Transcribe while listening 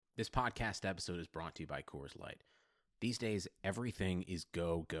This podcast episode is brought to you by Coors Light. These days, everything is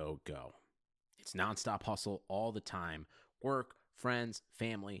go, go, go. It's nonstop hustle all the time. Work, friends,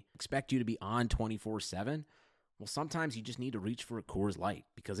 family expect you to be on 24/7. Well, sometimes you just need to reach for a Coors Light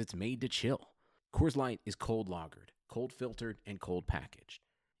because it's made to chill. Coors Light is cold lagered, cold filtered, and cold packaged.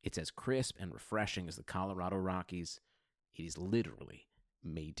 It's as crisp and refreshing as the Colorado Rockies. It is literally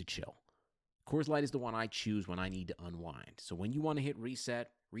made to chill. Coors Light is the one I choose when I need to unwind. So when you want to hit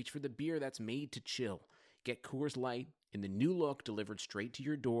reset, reach for the beer that's made to chill. Get Coors Light in the new look delivered straight to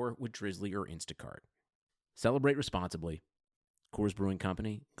your door with Drizzly or Instacart. Celebrate responsibly. Coors Brewing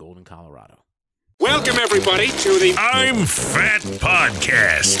Company, Golden, Colorado. Welcome, everybody, to the I'm Fat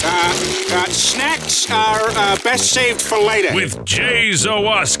Podcast. Snacks are best saved for later. With Jay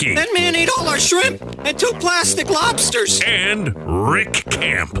Zawoski. That man ate all our shrimp and 2 plastic lobsters. And Rick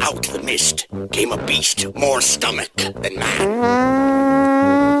Camp. Out of the mist came a beast more stomach than man.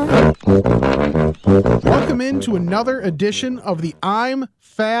 Welcome into another edition of the I'm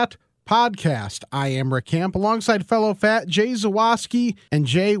Fat Podcast. I am Rick Camp alongside fellow fat Jay Zawoski. And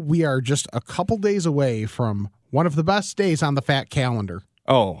Jay, we are just a couple days away from one of the best days on the fat calendar.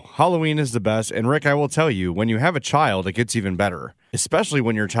 Oh, Halloween is the best. And Rick, I will tell you, when you have a child, it gets even better, especially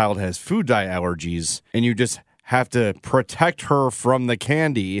when your child has food dye allergies and you just have to protect her from the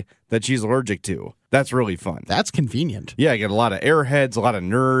candy that she's allergic to. That's really fun. That's convenient. Yeah, I get a lot of airheads, a lot of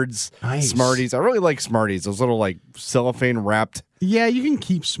nerds, Nice. Smarties. I really like Smarties, those little like cellophane wrapped. Yeah, you can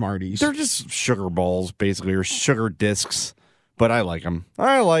keep Smarties. They're just sugar balls, basically, or sugar discs. But I like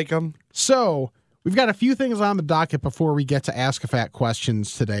them. So, we've got a few things on the docket before we get to Ask a Fat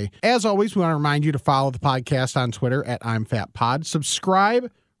questions today. As always, we want to remind you to follow the podcast on Twitter at I'm Fat Pod.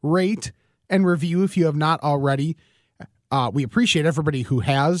 Subscribe, rate, and review if you have not already. We appreciate everybody who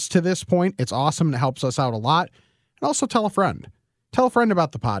has to this point. It's awesome and it helps us out a lot. And also tell a friend. Tell a friend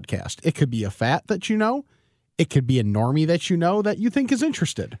about the podcast. It could be a fat that you know. It could be a normie that you know that you think is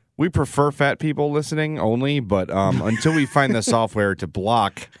interested. We prefer fat people listening only, but until we find the software to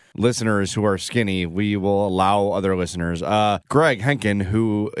block listeners who are skinny, we will allow other listeners. Greg Henkin,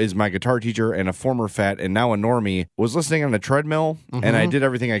 who is my guitar teacher and a former fat and now a normie, was listening on a treadmill, and I did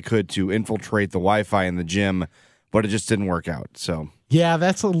everything I could to infiltrate the Wi-Fi in the gym, but it just didn't work out. So Yeah,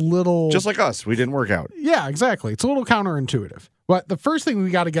 that's a little... just like us, we didn't work out. Yeah, exactly. It's a little counterintuitive. But the first thing we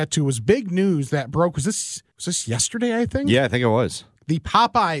got to get to was big news that broke. Was this yesterday, I think? Yeah, I think it was. The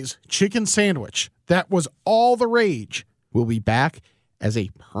Popeyes chicken sandwich that was all the rage will be back as a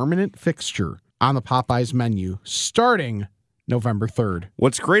permanent fixture on the Popeyes menu starting November 3rd.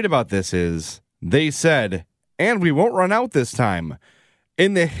 What's great about this is they said, and we won't run out this time.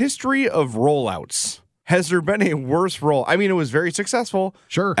 In the history of rollouts, has there been a worse roll? I mean, it was very successful.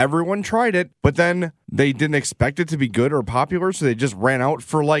 Sure. Everyone tried it, but then they didn't expect it to be good or popular, so they just ran out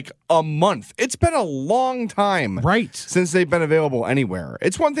for like a month. It's been a long time Right. since they've been available anywhere.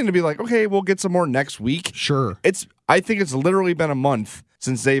 It's one thing to be like, okay, we'll get some more next week. Sure. I think it's literally been a month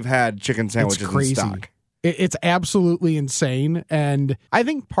since they've had chicken sandwiches It's crazy. in stock. It's absolutely insane. And I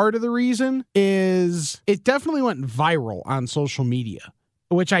think part of the reason is it definitely went viral on social media,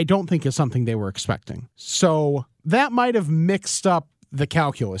 which I don't think is something they were expecting. So that might have mixed up the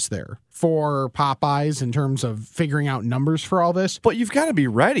calculus there for Popeyes in terms of figuring out numbers for all this. But you've got to be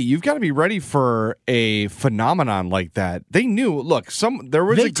ready. You've got to be ready for a phenomenon like that. They knew. Look, there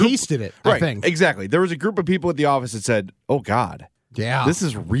was They a group, tasted it, right, I think. Exactly. There was a group of people at the office that said, "Oh God, Yeah. this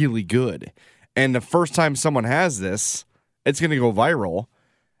is really good." And the first time someone has this, it's going to go viral.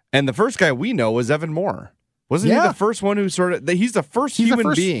 And the first guy we know was Evan Moore. Wasn't he the first one who he's the first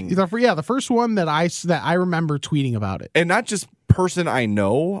human being. He's the first one that I remember tweeting about it. And not just person I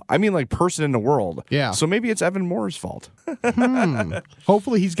know, I mean like person in the world. Yeah. So maybe it's Evan Moore's fault.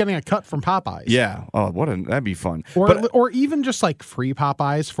 Hopefully he's getting a cut from Popeyes. Yeah. Oh, that'd be fun. Or even just like free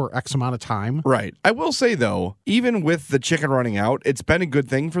Popeyes for X amount of time. Right. I will say, though, even with the chicken running out, it's been a good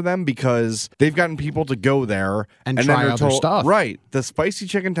thing for them because they've gotten people to go there And then try they're other stuff. Right. The spicy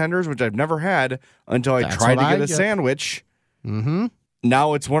chicken tenders, which I've never had until I That's tried to what get I a get. sandwich. Mm-hmm.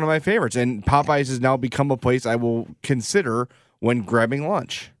 Now it's one of my favorites. And Popeyes has now become a place I will consider when grabbing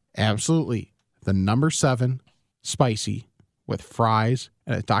lunch. Absolutely. The number 7 spicy with fries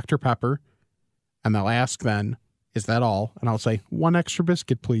and a Dr. Pepper. And they'll ask then, is that all? And I'll say, 1 extra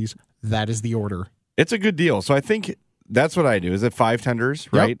biscuit, please. That is the order. It's a good deal. So I think that's what I do. Is it 5 tenders,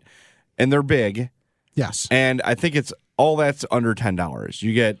 right? And they're big. Yes. And I think it's all that's under $10.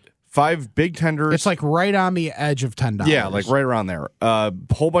 You get 5 big tenders. It's like right on the edge of $10. Yeah, like right around there. A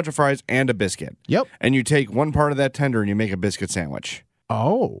whole bunch of fries and a biscuit. Yep. And you take one part of that tender and you make a biscuit sandwich.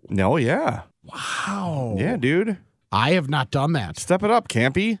 Oh. No, yeah. Wow. Yeah, dude. I have not done that. Step it up,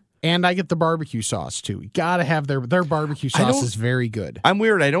 Campy. And I get the barbecue sauce too. You gotta have their barbecue sauce is very good. I'm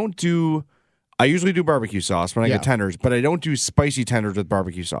weird. I usually do barbecue sauce when I get tenders, but I don't do spicy tenders with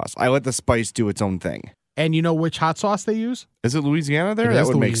barbecue sauce. I let the spice do its own thing. And you know which hot sauce they use? Is it Louisiana there? It That is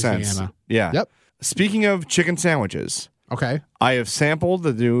would make Louisiana. sense. Yeah. Yep. Speaking of chicken sandwiches, Okay. I have sampled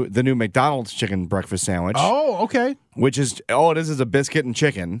the new McDonald's chicken breakfast sandwich. Oh, okay. Which is all it is a biscuit and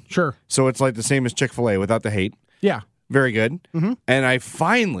chicken. Sure. So it's like the same as Chick-fil-A without the hate. Yeah. Very good. Mm-hmm. And I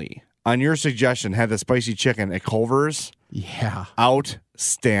finally, on your suggestion, had the spicy chicken at Culver's. Yeah.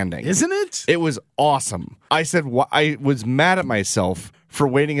 Outstanding. Isn't it? It was awesome. I said I was mad at myself for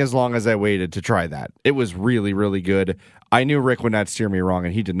waiting as long as I waited to try that. It was really, really good. I knew Rick would not steer me wrong,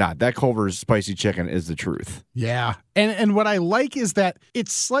 and he did not. That Culver's spicy chicken is the truth. Yeah. And what I like is that it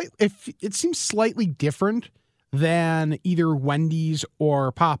seems slightly different than either Wendy's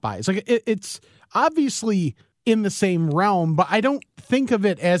or Popeyes. Like it's obviously in the same realm, but I don't think of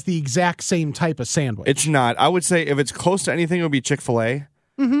it as the exact same type of sandwich. It's not. I would say if it's close to anything, it would be Chick-fil-A.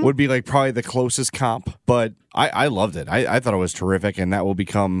 Mm-hmm. Would be like probably the closest comp, but I loved it. I thought it was terrific, and that will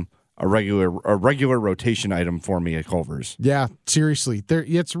become a regular rotation item for me at Culver's. Yeah, seriously.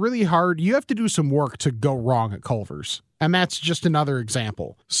 It's really hard. You have to do some work to go wrong at Culver's. And that's just another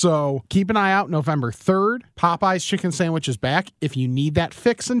example. So keep an eye out November 3rd. Popeye's chicken sandwich is back. If you need that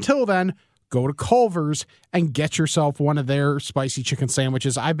fix until then, go to Culver's and get yourself one of their spicy chicken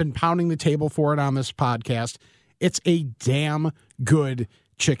sandwiches. I've been pounding the table for it on this podcast. It's a damn good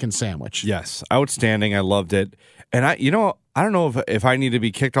chicken sandwich. Yes, outstanding. I loved it. And I don't know if I need to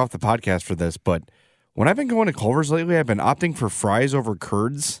be kicked off the podcast for this, but when I've been going to Culver's lately, I've been opting for fries over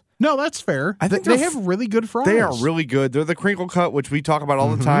curds. No, that's fair. I think they have really good fries. They are really good. They're the crinkle cut, which we talk about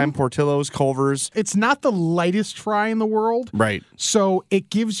all the time. Portillo's, Culver's. It's not the lightest fry in the world. Right. So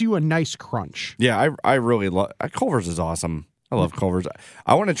it gives you a nice crunch. Yeah, I really love Culver's is awesome. I love Culver's.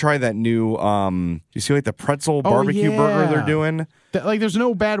 I want to try that new, you see like the pretzel barbecue burger they're doing? There's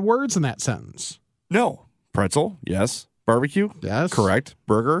no bad words in that sentence. No. Pretzel, yes. Barbecue, yes. Correct.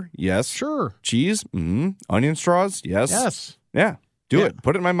 Burger, yes. Sure. Cheese, onion straws, yes. Yes. Yeah, do it.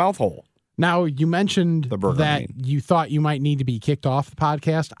 Put it in my mouth hole. Now, you mentioned The burger, that you thought you might need to be kicked off the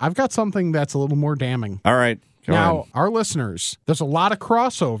podcast. I've got something that's a little more damning. All right. Go Now, ahead. our listeners, there's a lot of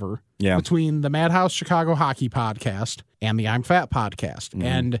crossover between the Madhouse Chicago Hockey Podcast and the I'm Fat Podcast. Mm-hmm.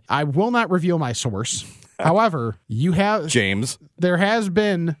 And I will not reveal my source. However, James. There has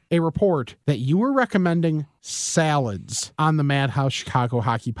been a report that you were recommending salads on the Madhouse Chicago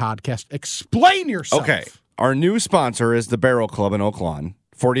Hockey Podcast. Explain yourself. Okay. Our new sponsor is the Barrel Club in Oak Lawn,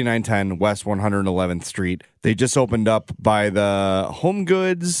 4910 West 111th Street. They just opened up by the Home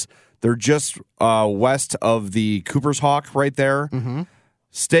Goods. They're just west of the Cooper's Hawk right there. Mm-hmm.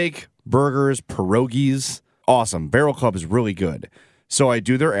 Steak, burgers, pierogies. Awesome. Barrel Club is really good. So I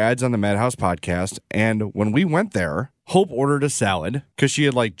do their ads on the Madhouse podcast. And when we went there, Hope ordered a salad because she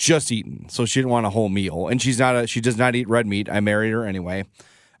had just eaten. So she didn't want a whole meal. And she does not eat red meat. I married her anyway.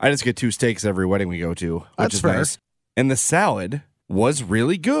 I just get 2 steaks every wedding we go to, which That's is fair. nice. And the salad was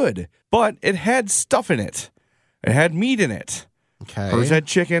really good, but it had stuff in it. It had meat in it. Okay. Hers had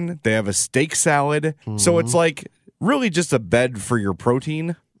chicken. They have a steak salad. So it's really just a bed for your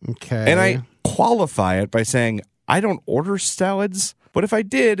protein. Okay. And I qualify it by saying I don't order salads, but if I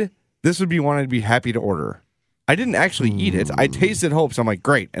did, this would be one I'd be happy to order. I didn't actually eat it. I tasted Hope's. I'm like,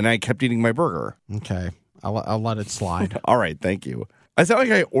 great. And I kept eating my burger. Okay. I'll let it slide. All right. Thank you. It's not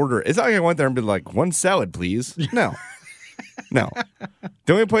like I ordered. It's not like I went there and be like, 1 salad, please. No. No.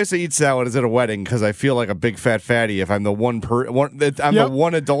 The only place I eat salad is at a wedding because I feel like a big fat fatty if I'm the the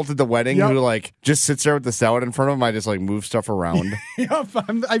one adult at the wedding who just sits there with the salad in front of him. I just move stuff around. Yep,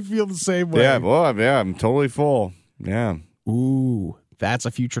 I feel the same way. Yeah, well, I'm totally full. Yeah. Ooh, that's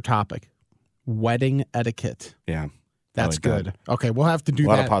a future topic. Wedding etiquette. Yeah. That's like good. that. Okay, we'll have to do A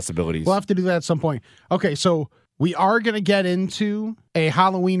lot that. of possibilities. We'll have to do that at some point. Okay, so we are going to get into a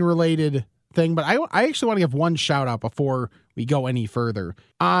Halloween-related thing, but I actually want to give one shout-out before we go any further.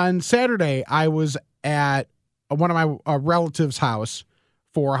 On Saturday, I was at one of my relatives' house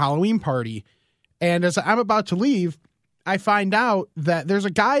for a Halloween party, and as I'm about to leave, I find out that there's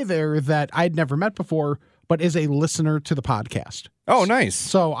a guy there that I'd never met before, but is a listener to the podcast. Oh, nice.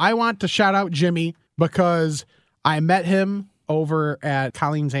 So I want to shout out Jimmy because I met him over at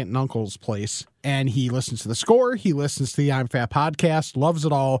Colleen's aunt and uncle's place, and he listens to The Score. He listens to the I'm Fat podcast, loves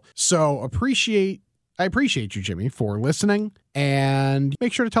it all. So I appreciate you, Jimmy, for listening, and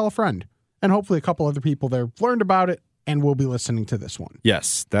make sure to tell a friend. And hopefully a couple other people there learned about it and will be listening to this one.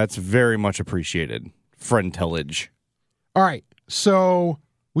 Yes, that's very much appreciated. Friend tellage. All right. So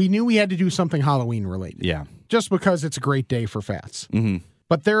we knew we had to do something Halloween related. Yeah. Just because it's a great day for fats. Mm-hmm.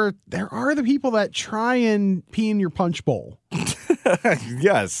 But there are the people that try and pee in your punch bowl.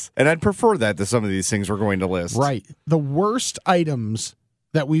 Yes. And I'd prefer that to some of these things we're going to list. Right. The worst items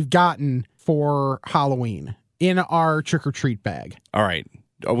that we've gotten for Halloween in our trick-or-treat bag. All right.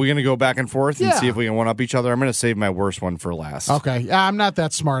 Are we going to go back and forth and Yeah. see if we can one-up each other? I'm going to save my worst one for last. Okay. I'm not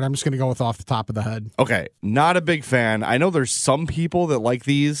that smart. I'm just going to go with off the top of the head. Okay. Not a big fan. I know there's some people that like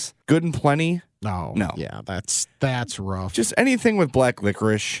these. Good and plenty. No. Yeah, that's rough. Just anything with black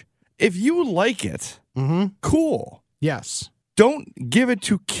licorice. If you like it, cool. Yes. Don't give it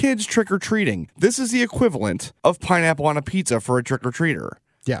to kids trick-or-treating. This is the equivalent of pineapple on a pizza for a trick-or-treater.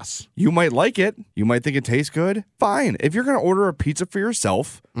 Yes. You might like it. You might think it tastes good. Fine. If you're going to order a pizza for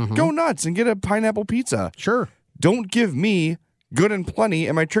yourself, go nuts and get a pineapple pizza. Sure. Don't give me good and plenty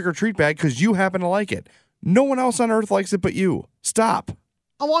in my trick-or-treat bag because you happen to like it. No one else on earth likes it but you. Stop.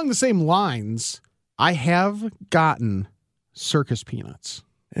 Along the same lines, I have gotten circus peanuts.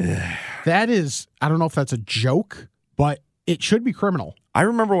 That is, I don't know if that's a joke, but it should be criminal. I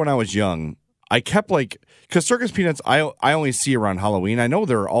remember when I was young, I kept because circus peanuts, I only see around Halloween. I know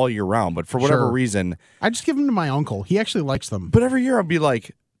they're all year round, but for whatever Sure. reason. I just give them to my uncle. He actually likes them. But every year I'd be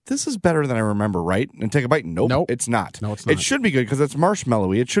like, this is better than I remember, right? And take a bite. Nope. It's not. No, it's not. It should be good because it's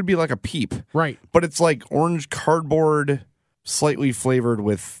marshmallowy. It should be like a Peep. Right. But it's like orange cardboard, slightly flavored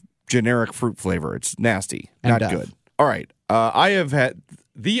with generic fruit flavor. It's nasty. And Not death. good. All right. I have had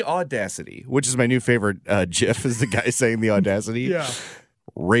the audacity, which is my new favorite GIF, is the guy saying the audacity. Yeah.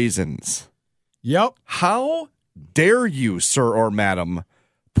 Raisins. Yep. How dare you, sir or madam,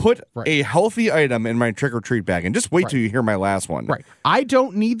 put Right. a healthy item in my trick-or-treat bag? And just wait till you hear my last one. Right. I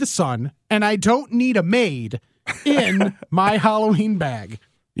don't need the sun, and I don't need a maid in my Halloween bag.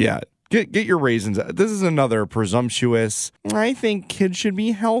 Yeah. Get your raisins. This is another presumptuous, I think kids should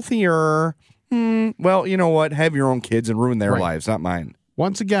be healthier. Well, you know what? Have your own kids and ruin their Right. lives, not mine.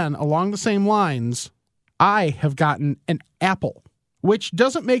 Once again, along the same lines, I have gotten an apple, which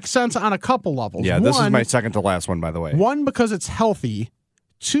doesn't make sense on a couple levels. Yeah, this is One- my second to last one, by the way. One, because it's healthy.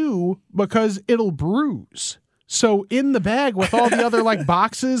 Two, because it'll bruise. So in the bag with all the other like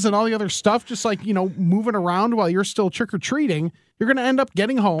boxes and all the other stuff, just like, moving around while you're still trick-or-treating, you're going to end up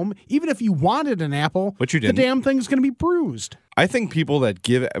getting home. Even if you wanted an apple, But you the didn't. damn thing's going to be bruised. I think people that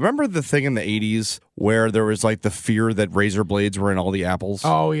remember the thing in the 80s where there was like the fear that razor blades were in all the apples?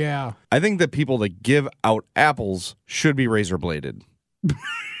 Oh, yeah. I think that people that give out apples should be razor bladed.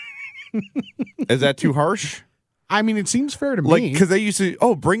 Is that too harsh? I mean, it seems fair to Like, me. because they used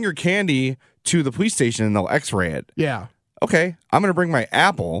to, bring your candy to the police station and they'll x-ray it. Yeah. Okay, I'm going to bring my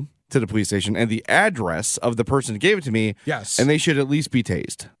apple to the police station and the address of the person who gave it to me. Yes. And they should at least be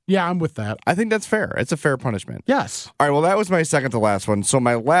tased. Yeah, I'm with that. I think that's fair. It's a fair punishment. Yes. All right, well, that was my second to last one. So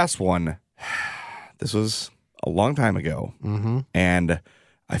my last one, this was a long time ago. And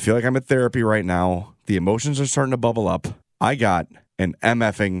I feel like I'm at therapy right now. The emotions are starting to bubble up. I got an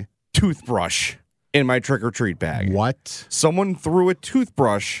MFing toothbrush in my trick-or-treat bag. What? Someone threw a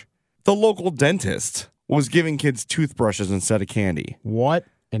toothbrush. The local dentist was giving kids toothbrushes instead of candy. What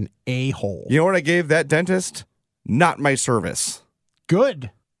an a-hole. You know what I gave that dentist? Not my service.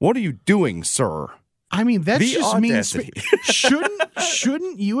 Good. What are you doing, sir? I mean, that The just audacity. means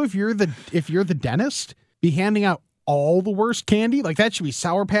shouldn't you, if you're the dentist, be handing out all the worst candy? Like that should be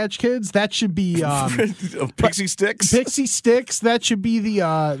Sour Patch Kids. That should be Pixie Sticks? Pixie Sticks. That should be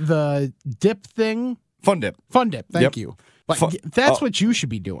the dip thing. Fun Dip. Fun Dip. Thank Yep. you. Like Fun- that's what you should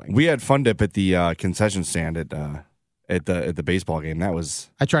be doing. We had Fun Dip at the concession stand at the baseball game. That was,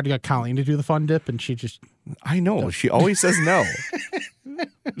 I tried to get Colleen to do the Fun Dip, and she just I know. She always says no.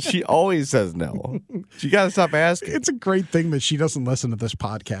 She always says no. She got to stop asking. it's a great thing that she doesn't listen to this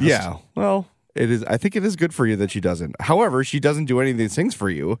podcast. Yeah. Well, it is. I think it is good for you that she doesn't. However, she doesn't do any of these things for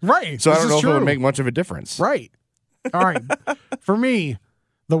you. Right. So I This don't is know if it true. would make much of a difference. Right. All right. For me,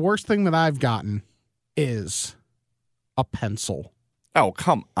 the worst thing that I've gotten is a pencil. Oh,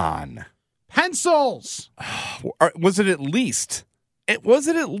 come on. Pencils. Was it at least? Was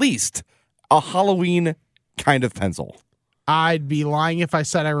it at least a Halloween kind of pencil? I'd be lying if I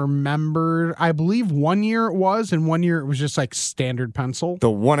said I remembered. I believe 1 year it was, and 1 year it was just like standard pencil. The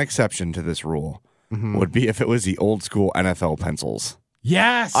one exception to this rule would be if it was the old school NFL pencils.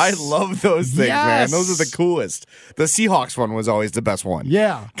 Yes. I love those things, man. Yes. Those are the coolest. The Seahawks one was always the best one.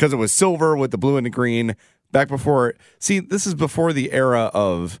 Yeah. Because it was silver with the blue and the green. Back before, see, this is before the era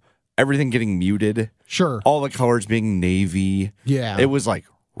of everything getting muted. Sure. All the colors being navy. Yeah. It was like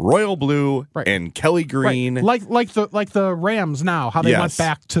royal blue Right. and Kelly green. Right. Like the Rams now, how they went Yes.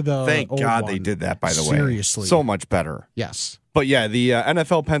 back to the Thank old God one. they did that, by the way. Seriously. So much better. Yes. But yeah, the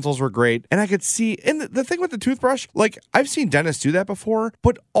NFL pencils were great. And I could see, and the thing with the toothbrush, like I've seen dentists do that before,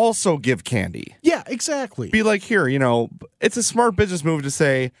 but also give candy. Yeah, exactly. Be like, here, it's a smart business move to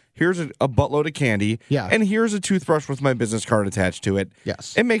say, here's a buttload of candy. Yeah. And here's a toothbrush with my business card attached to it.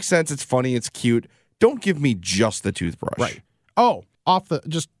 Yes. It makes sense. It's funny. It's cute. Don't give me just the toothbrush. Right. Oh, off the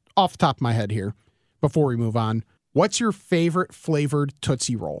top of my head here, before we move on, what's your favorite flavored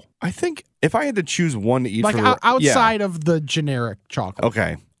Tootsie Roll? I think if I had to choose one to eat Like outside of the generic chocolate.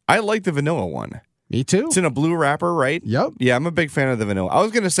 Okay. I like the vanilla one. Me too. It's in a blue wrapper, right? Yep. Yeah, I'm a big fan of the vanilla. I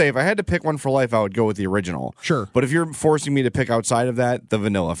was going to say, if I had to pick one for life, I would go with the original. Sure. But if you're forcing me to pick outside of that, the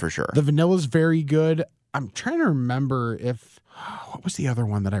vanilla for sure. The vanilla's very good. I'm trying to remember what was the other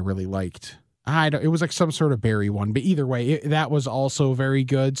one that I really liked? It was like some sort of berry one, but either way, that was also very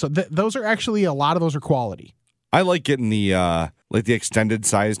good. So those are actually, a lot of those are quality. I like getting the extended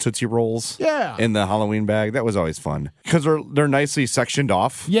size Tootsie Rolls. Yeah. In the Halloween bag. That was always fun because they're nicely sectioned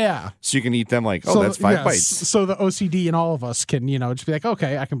off. Yeah. So you can eat them like, that's 5 bites. So the OCD in all of us can, just be like,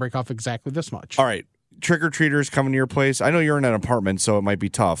 okay, I can break off exactly this much. All right. Trick-or-treaters coming to your place. I know you're in an apartment, so it might be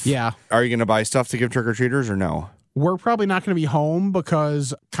tough. Yeah. Are you going to buy stuff to give trick-or-treaters or no? We're probably not going to be home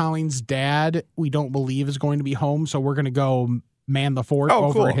because Colleen's dad, we don't believe, is going to be home. So we're going to go man the fort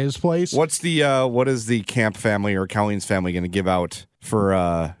over cool. at his place. What is the Camp family or Colleen's family going to give out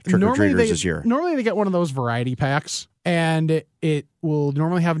for trick-or-treaters this year? Normally they get one of those variety packs, and it will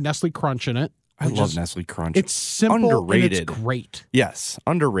normally have Nestle Crunch in it. I love Nestle Crunch. It's simple underrated. and it's great. Yes,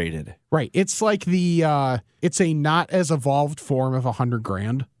 underrated. Right. It's like it's a not as evolved form of 100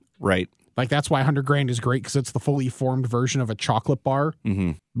 Grand. Right. Like that's why 100 Grand is great because it's the fully formed version of a chocolate bar.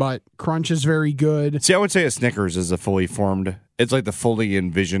 Mm-hmm. But Crunch is very good. See, I would say a Snickers is a fully formed. It's like the fully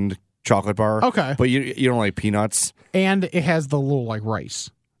envisioned chocolate bar. Okay. But you don't like peanuts. And it has the little like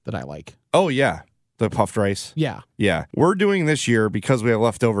rice that I like. Oh, yeah. The puffed rice. Yeah. Yeah. We're doing this year because we have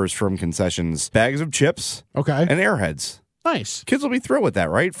leftovers from concessions. Bags of chips. Okay. And Airheads. Nice. Kids will be thrilled with that,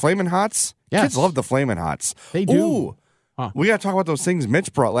 right? Flamin' Hots. Yes. Kids love the Flamin' Hots. They do. Ooh. Huh. We got to talk about those things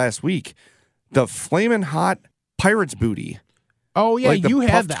Mitch brought last week. The Flamin' Hot Pirate's Booty. Oh, yeah. Like the you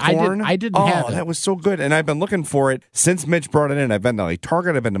had puffed that. corn. I didn't have it. That was so good. And I've been looking for it since Mitch brought it in. I've been to like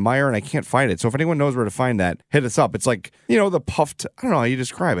Target, I've been to Meijer, and I can't find it. So if anyone knows where to find that, hit us up. It's like, the puffed, I don't know how you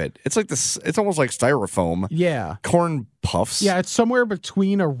describe it. It's like this, it's almost like styrofoam. Yeah. Corn puffs. Yeah, it's somewhere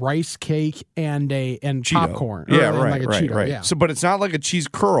between a rice cake and Cheeto. popcorn. Yeah, and right, like a right, Cheeto, right. Yeah. So, but it's not like a cheese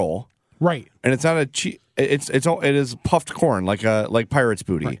curl. Right. And it's not a cheese. It is puffed corn like Pirate's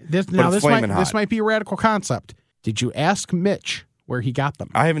Booty. Right. But it's flaming hot. This might be a radical concept. Did you ask Mitch where he got them?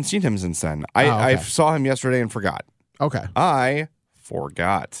 I haven't seen him since then. okay. I saw him yesterday and forgot. Okay. I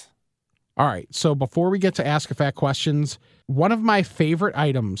forgot. All right. So before we get to Ask a Fat questions, one of my favorite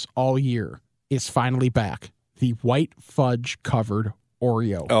items all year is finally back. The white fudge covered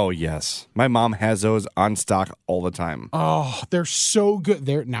Oreo. Oh, yes. My mom has those on stock all the time. Oh, they're so good.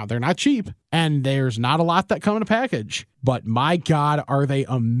 They're not cheap, and there's not a lot that come in a package, but my God, are they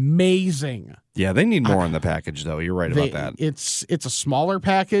amazing. Yeah, they need more in the package, though. You're right about that. It's a smaller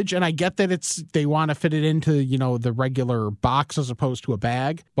package, and I get that they want to fit it into, the regular box as opposed to a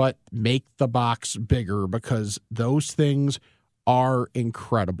bag, but make the box bigger because those things are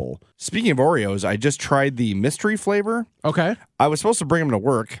incredible. Speaking of Oreos, I just tried the mystery flavor. Okay. I was supposed to bring them to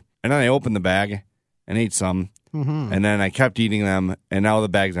work, and then I opened the bag and ate some, and then I kept eating them, and now the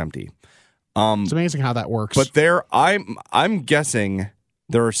bag's empty. It's amazing how that works. But I'm guessing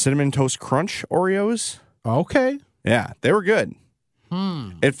there are Cinnamon Toast Crunch Oreos. Okay. Yeah, they were good.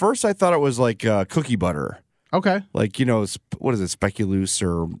 At first, I thought it was like cookie butter. Okay. Like, what is it,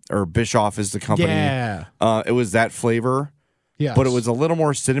 Speculoos or Bischoff is the company. Yeah. It was that flavor. Yes. But it was a little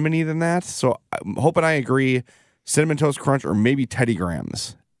more cinnamony than that. So I'm hoping I agree. Cinnamon Toast Crunch or maybe Teddy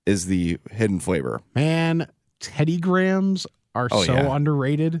Grahams is the hidden flavor. Man, Teddy Grahams are yeah.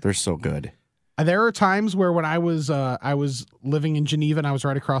 underrated. They're so good. There are times where when I was living in Geneva and I was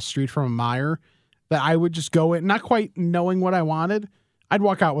right across the street from a Meijer, that I would just go in, not quite knowing what I wanted. I'd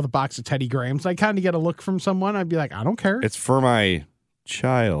walk out with a box of Teddy Grahams. I'd kind of get a look from someone. I'd be like, I don't care. It's for my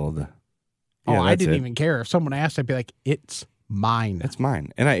child. Yeah, I didn't even care. If someone asked, I'd be like, it's mine. It's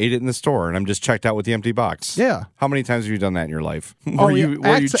mine. And I ate it in the store, and I'm just checked out with the empty box. Yeah. How many times have you done that in your life? Oh, Where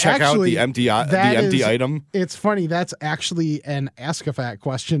you check out the empty item? It's funny. That's actually an Ask-a-Fat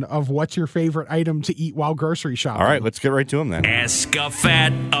question of what's your favorite item to eat while grocery shopping. All right, let's get right to them then. Ask a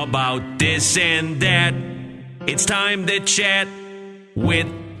fat about this and that. It's time to chat with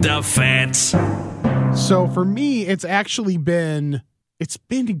the fats. So for me, it's been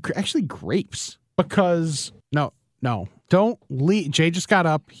actually grapes because Don't leave. Jay just got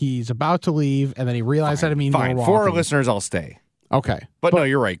up. He's about to leave, and then he realized that it means Fine. more For our walking. listeners, I'll stay. Okay. But no,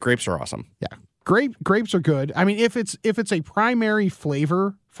 you're right. Grapes are awesome. Yeah. Grapes are good. I mean, if it's a primary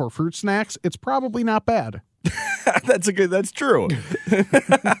flavor for fruit snacks, it's probably not bad. That's true.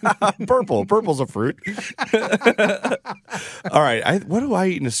 Purple's a fruit. All right. What do I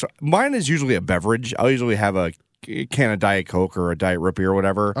eat? Mine is usually a beverage. I'll usually have a can of Diet Coke or a Diet Rippy or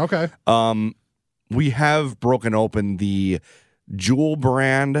whatever. Okay. We have broken open the Jewel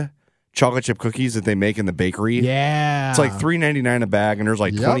brand chocolate chip cookies that they make in the bakery. Yeah. It's like $3.99 a bag, and there's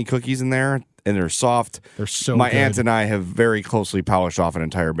like 20 cookies in there, and they're soft. They're so My good. aunt and I have very closely polished off an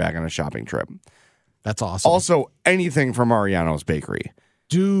entire bag on a shopping trip. That's awesome. Also, anything from Mariano's Bakery.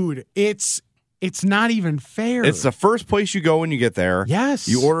 Dude, it's not even fair. It's the first place you go when you get there. Yes.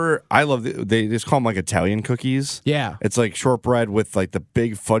 You order, they just call them like Italian cookies. Yeah. It's like shortbread with like the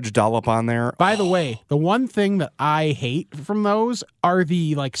big fudge dollop on there. By the way, the one thing that I hate from those are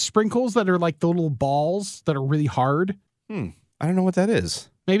the like sprinkles that are like the little balls that are really hard. I don't know what that is.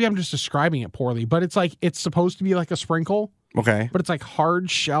 Maybe I'm just describing it poorly, but it's like it's supposed to be like a sprinkle, Okay. but it's like hard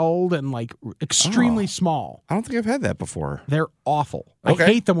shelled and like extremely small. I don't think I've had that before. They're awful. Okay. I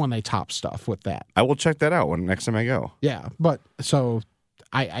hate them when they top stuff with that. I will check that out next time I go. Yeah, but so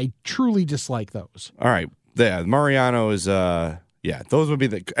I truly dislike those. All right. Yeah, Mariano is those would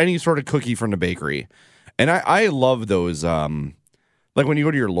be any sort of cookie from the bakery. And I love those like when you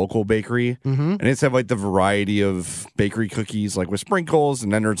go to your local bakery and it's have like the variety of bakery cookies like with sprinkles,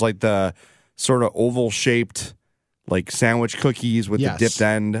 and then there's like the sort of oval shaped like sandwich cookies with Yes. the dipped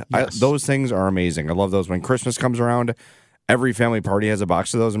end. Yes. Those things are amazing. I love those. When Christmas comes around, every family party has a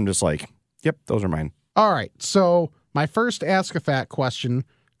box of those. I'm just like, yep, those are mine. All right, so my first Ask a Fat question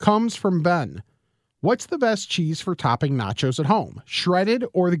comes from Ben. What's the best cheese for topping nachos at home? Shredded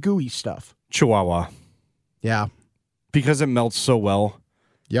or the gooey stuff? Chihuahua. Yeah. Because it melts so well.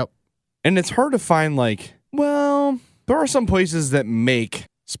 Yep. And it's hard to find, like, well, there are some places that make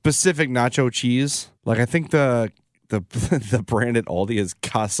specific nacho cheese. Like, I think the brand at Aldi is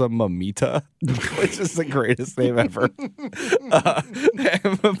Casa Mamita, which is the greatest name ever.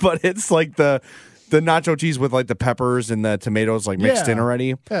 But it's like the nacho cheese with, like, the peppers and the tomatoes, like, mixed in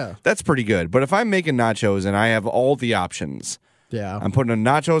already. Yeah. That's pretty good. But if I'm making nachos and I have all the options, Yeah. I'm putting the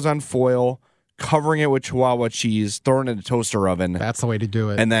nachos on foil, covering it with Chihuahua cheese, throwing it in the toaster oven, That's the way to do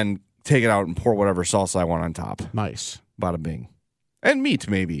it. and then take it out and pour whatever sauce I want on top. Nice. Bada bing. And meat,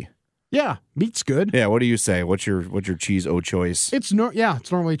 maybe. Yeah, meat's good. Yeah, what do you say? What's your cheese choice? It's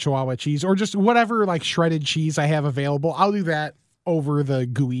normally Chihuahua cheese or just whatever like shredded cheese I have available. I'll do that over the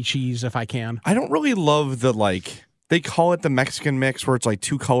gooey cheese if I can. I don't really love the, like, they call it the Mexican mix where it's like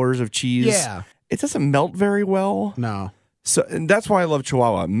two colors of cheese. Yeah. It doesn't melt very well. No. So, and that's why I love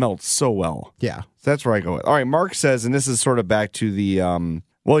Chihuahua. It melts so well. Yeah. So that's where I go with. All right, Mark says, and this is sort of back to the,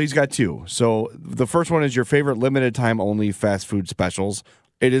 well, he's got two. So the first one is your favorite limited time only fast food specials.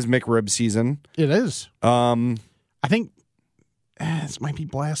 It is McRib season. It is. I I think this might be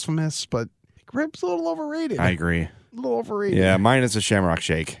blasphemous, but McRib's a little overrated. agree. A little overrated. Yeah, mine is a Shamrock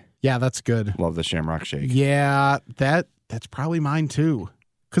Shake. Yeah, that's good. Love the Shamrock Shake. Yeah, that's probably mine too.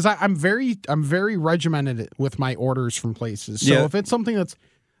 Because I'm very regimented with my orders from places. So Yeah. if it's something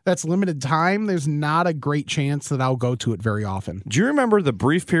that's limited time, there's not a great chance that I'll go to it very often. Do you remember the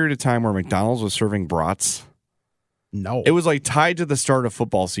brief period of time where McDonald's was serving brats? No, It was like tied to the start of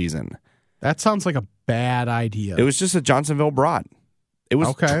football season. that sounds like a bad idea. It was just a Johnsonville brat. It was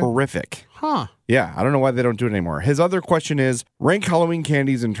Okay. terrific. Huh? Yeah, I don't know why they don't do it anymore. His other question is rank Halloween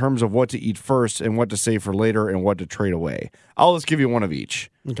candies in terms of what to eat first and what to save for later and what to trade away. I'll just give you one of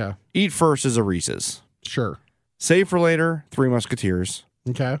each. Okay, Eat first is a Reese's. sure. Save for later, Three Musketeers.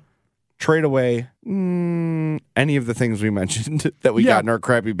 Okay, Trade away, any of the things we mentioned that we Yeah. got in our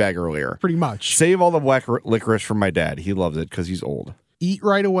crappy bag earlier. pretty much. Save all the black licorice from my dad. He loves it because he's old. Eat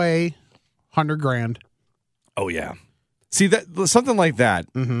right away, $100,000. Oh, yeah. See, that something like that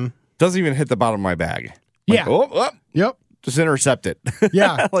doesn't even hit the bottom of my bag. Like, Yeah. oh, Yep. just intercept it.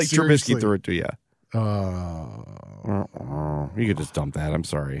 Yeah, like seriously. Trubisky threw it to you. Uh, You could just dump that. I'm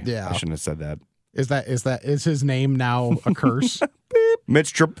sorry. Yeah. I shouldn't have said that. is his name now a curse?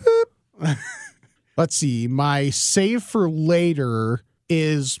 Mitch Trub. Let's see. My save for later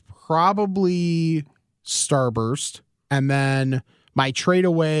is probably Starburst. And then my trade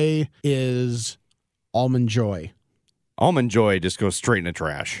away is Almond Joy. Almond Joy just goes straight in the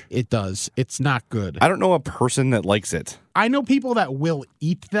trash. It does. It's not good. I don't know a person that likes it. I know people that will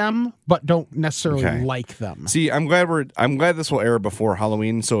eat them, but don't necessarily Okay. like them. See, I'm glad this will air before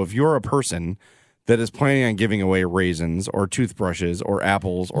Halloween. So if you're a person that is planning on giving away raisins or toothbrushes or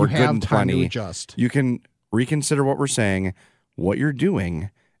apples or You Good have and time to Plenty, adjust. you can reconsider what we're saying. What you're doing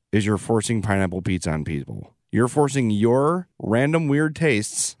is you're forcing pineapple pizza on people. You're forcing your random weird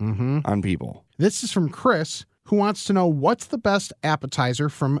tastes on people. This is from Chris, who wants to know what's the best appetizer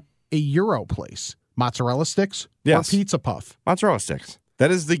from a Euro place? Mozzarella sticks Yes. or pizza puff? Mozzarella sticks.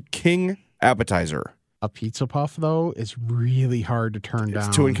 That is the king appetizer. A pizza puff, though, is really hard to turn down.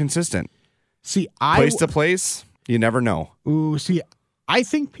 It's too inconsistent. See, Place to place, you never know. I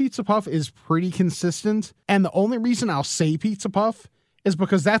think pizza puff is pretty consistent, and the only reason I'll say pizza puff is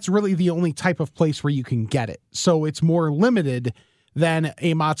because that's really the only type of place where you can get it. So it's more limited than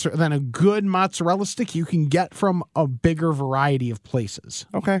a good mozzarella stick you can get from a bigger variety of places.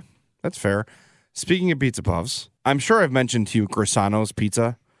 Okay, that's fair. Speaking of pizza puffs, I'm sure I've mentioned to you Grisano's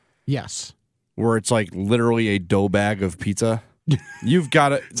Pizza, Yes. where it's like literally a dough bag of pizza. You've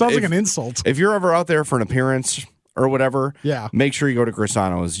got it. Sounds like an insult. If you're ever out there for an appearance or whatever, Yeah. make sure you go to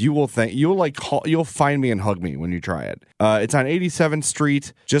Grisano's. You'll find me and hug me when you try it. It's on 87th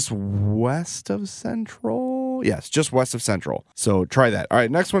Street, just west of Central. Yes, just west of Central. So try that. All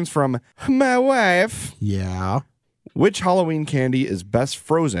right, next one's from my wife. Yeah. Which Halloween candy is best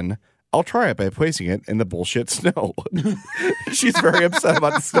frozen? I'll try it by placing it in the bullshit snow. She's very upset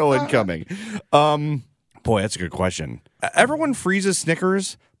about the snow incoming. Boy, that's a good question. Everyone freezes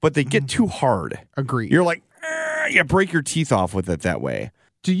Snickers, but they get too hard. Agreed. You're like, you break your teeth off with it that way.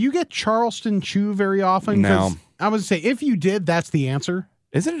 Do you get Charleston Chew very often? 'Cause No. I would say if you did, that's the answer.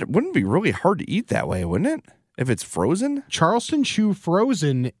 Isn't it? Wouldn't it be really hard to eat that way, wouldn't it? If it's frozen? Charleston Chew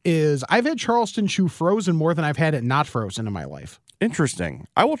frozen I've had Charleston Chew frozen more than I've had it not frozen in my life. Interesting.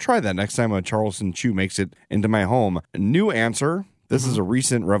 I will try that next time a Charleston Chew makes it into my home. New answer. This is a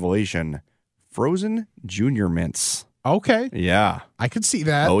recent revelation. Frozen Junior Mints. Okay. Yeah. I could see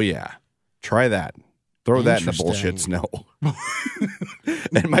that. Oh, yeah. Try that. Throw that in the bullshit Interesting. snow.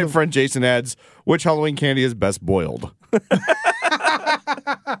 And my friend Jason adds, which Halloween candy is best boiled?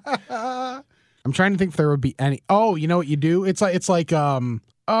 I'm trying to think if there would be any. Oh, you know what you do? It's like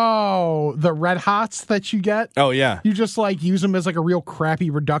the Red Hots that you get. Oh, yeah. You just like use them as like a real crappy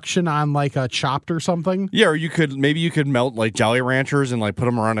reduction on like a Chopped or something. Yeah, or you could melt like Jolly Ranchers and like put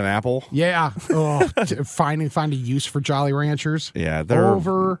them around an apple. Yeah. Oh, find a use for Jolly Ranchers. Yeah, they're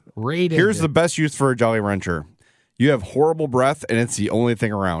Overrated. Here's the best use for a Jolly Rancher. You have horrible breath and it's the only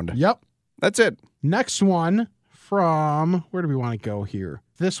thing around. Yep. That's it. Next one from, where do we want to go here?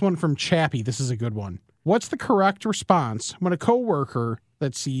 This one from Chappie. This is a good one. What's the correct response when a coworker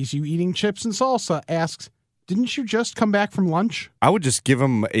that sees you eating chips and salsa asks, didn't you just come back from lunch? I would just give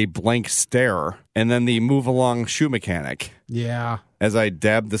him a blank stare and then the move along shoe mechanic Yeah. as I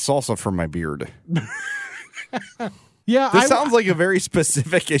dab the salsa from my beard. Yeah. This sounds like a very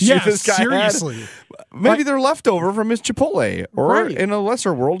specific issue yeah, this guy seriously. had. Maybe they're leftover from his Chipotle or Right. in a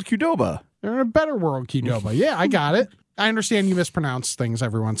lesser world, Qdoba. They're in a better world, Qdoba. Yeah, I got it. I understand you mispronounce things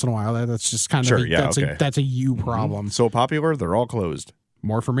every once in a while. That's just kind of Sure, yeah, okay. that's a you problem. So popular, they're all closed.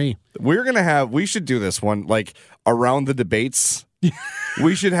 More for me. We should do this one like around the debates.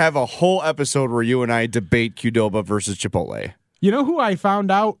 We should have a whole episode where you and I debate Qdoba versus Chipotle. You know who I found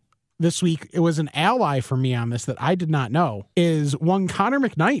out this week? It was an ally for me on this that I did not know. Is one Connor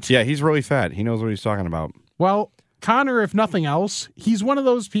McKnight. Yeah, he's really fat. He knows what he's talking about. Well, Connor, if nothing else, he's one of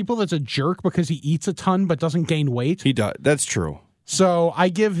those people that's a jerk because he eats a ton but doesn't gain weight. He does. That's true. So I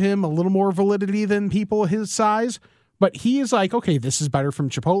give him a little more validity than people his size. But he is like, okay, this is better from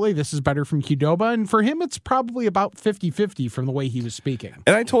Chipotle. This is better from Qdoba. And for him, it's probably about 50-50 from the way he was speaking.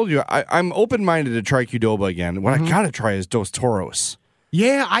 And I told you, I'm open-minded to try Qdoba again. What I got to try is Dos Toros.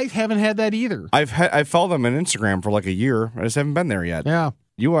 Yeah, I haven't had that either. I've followed them on Instagram for like a year. I just haven't been there yet. Yeah.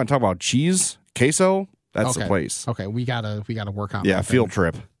 You want to talk about cheese? Queso? That's Okay. the place. Okay, we gotta work on Yeah, that field then.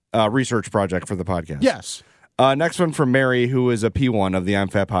 trip. Research project for the podcast. Yes. Next one from Mary, who is a P1 of the I'm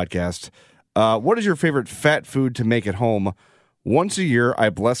Fat podcast. What is your favorite fat food to make at home? Once a year, I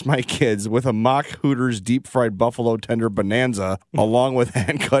bless my kids with a mock Hooters deep fried buffalo tender bonanza along with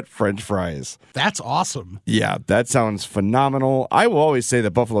hand-cut French fries. That's awesome. Yeah, that sounds phenomenal. I will always say that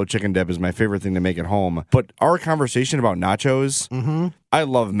buffalo chicken dip is my favorite thing to make at home. But our conversation about nachos, I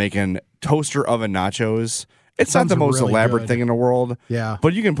love making toaster oven nachos. It's not Sounds the most really elaborate good. thing in the world. Yeah.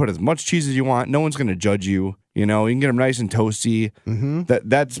 But you can put as much cheese as you want. No one's going to judge you. You know, you can get them nice and toasty. Mm-hmm.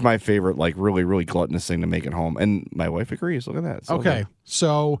 That's my favorite, like really, really gluttonous thing to make at home. And my wife agrees. Look at that. So Okay. good.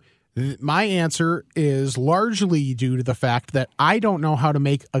 So my answer is largely due to the fact that I don't know how to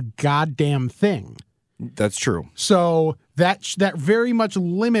make a goddamn thing. That's true. So that very much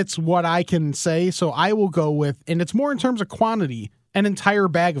limits what I can say. So I will go with, and it's more in terms of quantity, an entire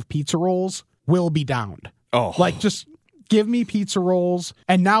bag of pizza rolls will be downed. Oh, Like just Give me pizza rolls.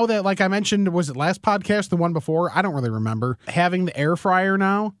 And now that, like I mentioned, was it last podcast, the one before? I don't really remember. Having the air fryer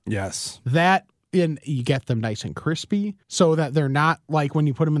now, Yes. that, and you get them nice and crispy so that they're not like when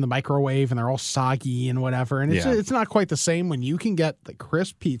you put them in the microwave and they're all soggy and whatever. And it's not quite the same when you can get the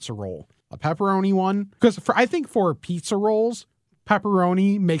crisp pizza roll, a pepperoni one. Because I think for pizza rolls,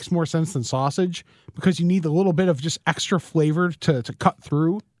 pepperoni makes more sense than sausage because you need a little bit of just extra flavor to cut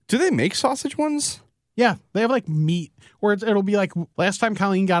through. Do they make sausage ones? Yeah, they have like meat, or it'll be like last time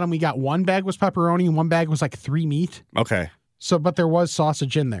Colleen got them, we got one bag was pepperoni and one bag was like 3 meat. Okay. So, but there was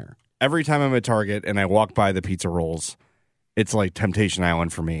sausage in there. Every time I'm at Target and I walk by the pizza rolls, it's like Temptation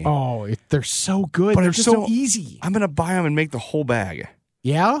Island for me. Oh, they're so good. But They're it's just so easy. I'm going to buy them and make the whole bag.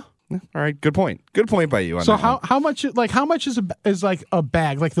 Yeah. All right, good point. Good point by you on So that one. how much is like a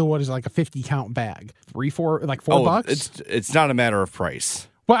bag, like what is it, like a 50 count bag? $4 It's not a matter of price.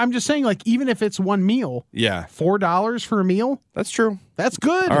 But I'm just saying, like, even if it's one meal, Yeah, $4 for a meal, that's true. that's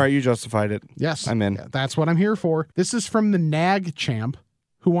good. All right, you justified it. Yes. I'm in. Yeah, that's what I'm here for. This is from the Nag Champ,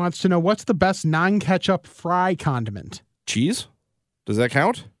 who wants to know what's the best non-ketchup fry condiment. Cheese? Does that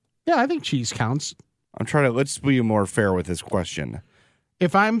count? Yeah, I think cheese counts. Let's be more fair with this question.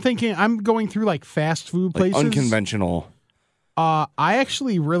 If I'm thinking, I'm going through like fast food Like places. unconventional. I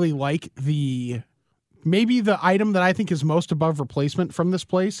actually really like maybe the item that I think is most above replacement from this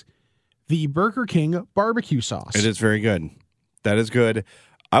place, the Burger King barbecue sauce. It is very good. That is good.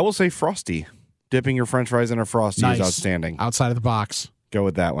 I will say Frosty. Dipping your french fries in a Frosty Nice. is outstanding. Outside of the box, Go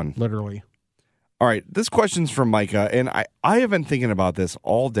with that one. literally. All right, this question's from Micah, and I have been thinking about this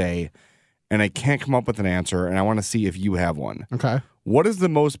all day, and I can't come up with an answer, and I want to see if you have one. Okay. What is the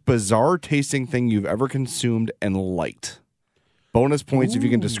most bizarre tasting thing you've ever consumed and liked? Bonus points if you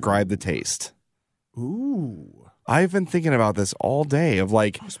can describe the taste. Ooh. I've been thinking about this all day of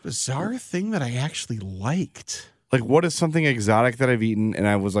like Most bizarre thing that I actually liked. what is something exotic that I've eaten and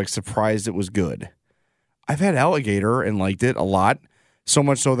I was like surprised it was good. I've had alligator and liked it a lot, so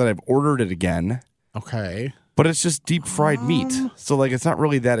much so that I've ordered it again. Okay. But it's just deep fried meat. So like it's not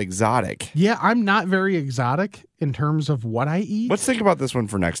really that exotic. Yeah, I'm not very exotic in terms of what I eat. Let's think about this one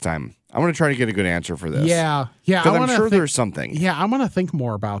for next time. I want to try to get a good answer for this. Yeah. Because I'm sure there's something. Yeah, I'm gonna think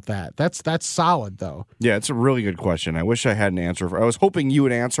more about that. That's solid though. Yeah, it's a really good question. I wish I had an answer. I was hoping you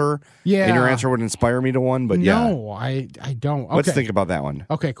would answer. Yeah. And your answer would inspire me to one, but yeah. No, I don't. Okay. Let's think about that one.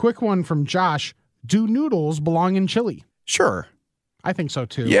 Okay, quick one from Josh. Do noodles belong in chili? Sure. I think so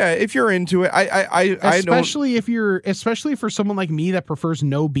too. Yeah, if you're into it, I don't. Especially for someone like me that prefers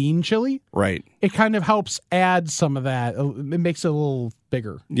no bean chili, Right. it kind of helps add some of that. It makes it a little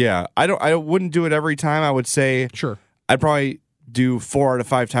bigger. Yeah, I wouldn't do it every time. I would say Sure. I'd probably do 4 out of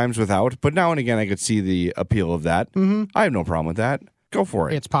 5 times without, but now and again I could see the appeal of that. Mm-hmm. I have no problem with that. Go for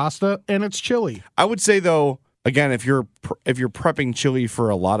it. It's pasta and it's chili. I would say though, again, if you're prepping chili for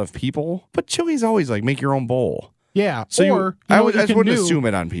a lot of people, but chili's always like make your own bowl. Yeah. So or I what you just can wouldn't do- assume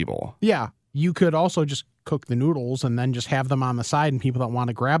it on people. Yeah. You could also just cook the noodles and then just have them on the side, and people that want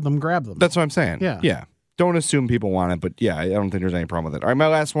to grab them, grab them. That's what I'm saying. Yeah. Yeah. Don't assume people want it, but yeah, I don't think there's any problem with it. All right, my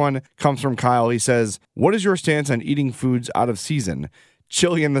last one comes from Kyle. He says, what is your stance on eating foods out of season?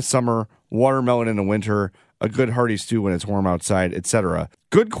 Chili in the summer, watermelon in the winter, a good hearty stew when it's warm outside, etc.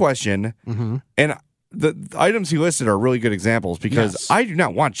 Good question. Mm-hmm. And the items he listed are really good examples because Yes. I do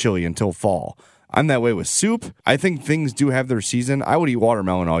not want chili until fall. I'm that way with soup. I think things do have their season. I would eat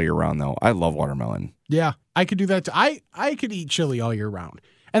watermelon all year round, though. I love watermelon. Yeah, I could do that. I could eat chili all year round.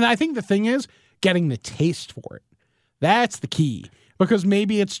 And I think the thing is getting the taste for it. That's the key. Because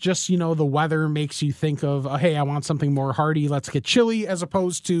maybe it's just, the weather makes you think of, hey, I want something more hearty. Let's get chili, as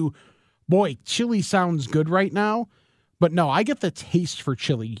opposed to, boy, chili sounds good right now. But no, I get the taste for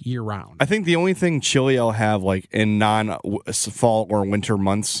chili year round. I think the only thing chili I'll have like in non-fall or winter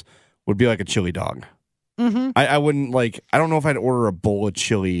months would be like a chili dog. Mm-hmm. I wouldn't I don't know if I'd order a bowl of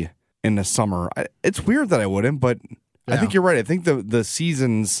chili in the summer. It's weird that I wouldn't, but I think you're right. I think the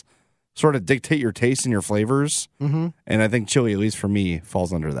seasons sort of dictate your taste and your flavors. Mm-hmm. And I think chili, at least for me,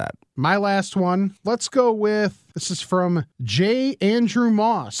 falls under that. My last one, let's go with, this is from J. Andrew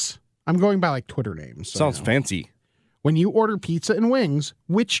Moss. I'm going by Twitter names. so Sounds you know. fancy. When you order pizza and wings,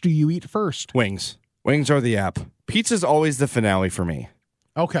 which do you eat first? Wings. Wings are the app. Pizza's always the finale for me.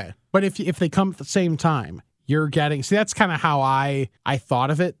 Okay. But if they come at the same time, you're getting, see, that's kind of how I thought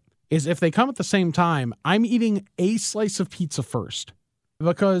of it, is if they come at the same time, I'm eating a slice of pizza first,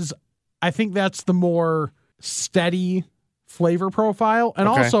 because I think that's the more steady flavor profile. And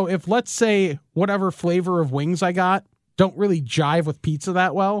Okay. also, if let's say whatever flavor of wings I got don't really jive with pizza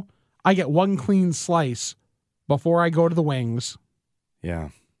that well, I get one clean slice before I go to the wings. Yeah.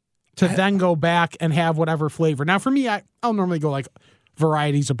 to then go back and have whatever flavor. Now, for me, I'll normally go like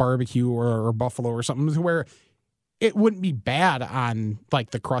varieties of barbecue or buffalo or something where it wouldn't be bad on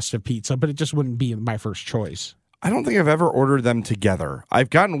like the crust of pizza, but it just wouldn't be my first choice. I don't think I've ever ordered them together. I've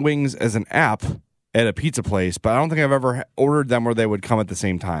gotten wings as an app at a pizza place, but I don't think I've ever ordered them where they would come at the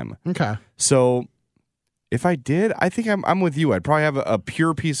same time. Okay. So if I did, I think I'm with you. I'd probably have a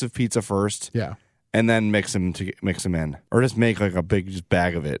pure piece of pizza first. Yeah. And then mix them in. Or just make like a big just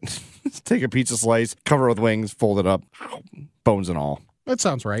bag of it. Just take a pizza slice, cover it with wings, fold it up, bones and all. That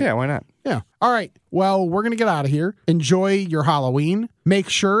sounds right. Yeah, why not? Yeah. All right. Well, we're going to get out of here. Enjoy your Halloween. Make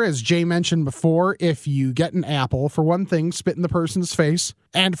sure, as Jay mentioned before, if you get an apple, for one thing, spit in the person's face.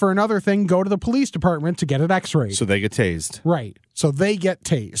 And for another thing, go to the police department to get it x-rayed. So they get tased. Right. So they get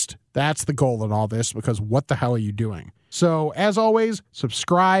tased. That's the goal in all this, because what the hell are you doing? So as always,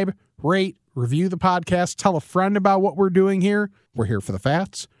 subscribe, rate, review the podcast, tell a friend about what we're doing here. We're here for the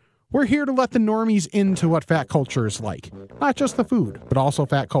fats. We're here to let the normies into what fat culture is like. Not just the food, but also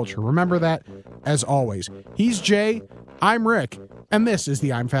fat culture. Remember that, as always. He's Jay, I'm Rick, and this is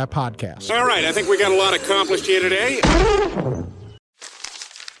the I'm Fat Podcast. All right, I think we got a lot accomplished here today.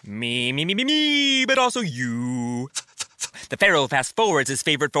 Me, but also you. The Pharaoh fast forwards his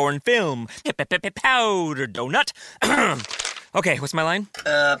favorite foreign film, Powder Donut. Okay, what's my line?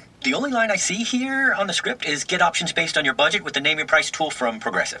 The only line I see here on the script is get options based on your budget with the Name Your Price tool from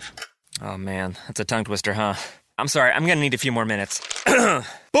Progressive. Oh man, that's a tongue twister, huh? I'm sorry, I'm gonna need a few more minutes.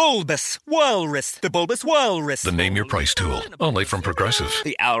 Bulbous Walrus, the Bulbous Walrus. The Name Your Price tool, only from Progressive.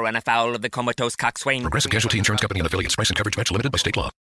 The owl ran afoul of the comatose coxswain. Progressive Casualty Insurance Company and affiliates. Price and coverage match limited by state law.